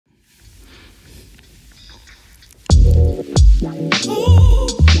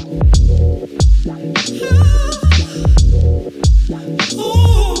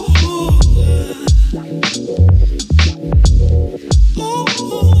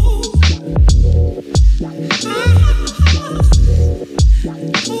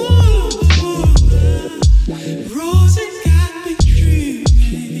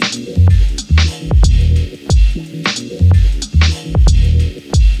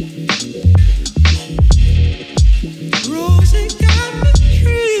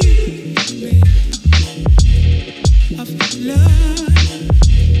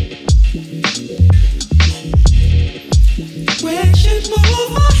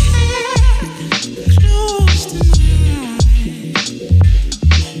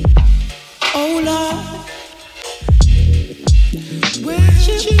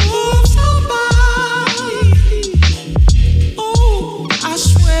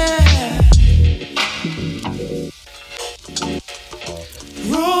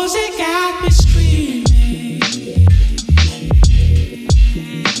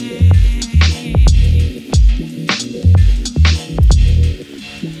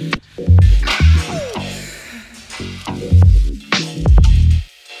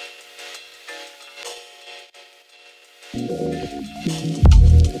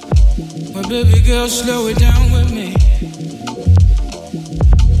Baby girl, slow it down with me.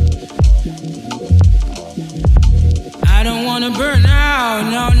 I don't wanna burn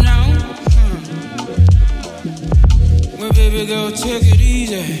out, no. Well, baby girl, take it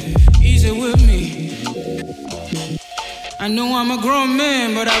easy with me. I know I'm a grown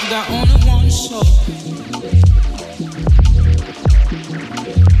man, but I've got only one soul.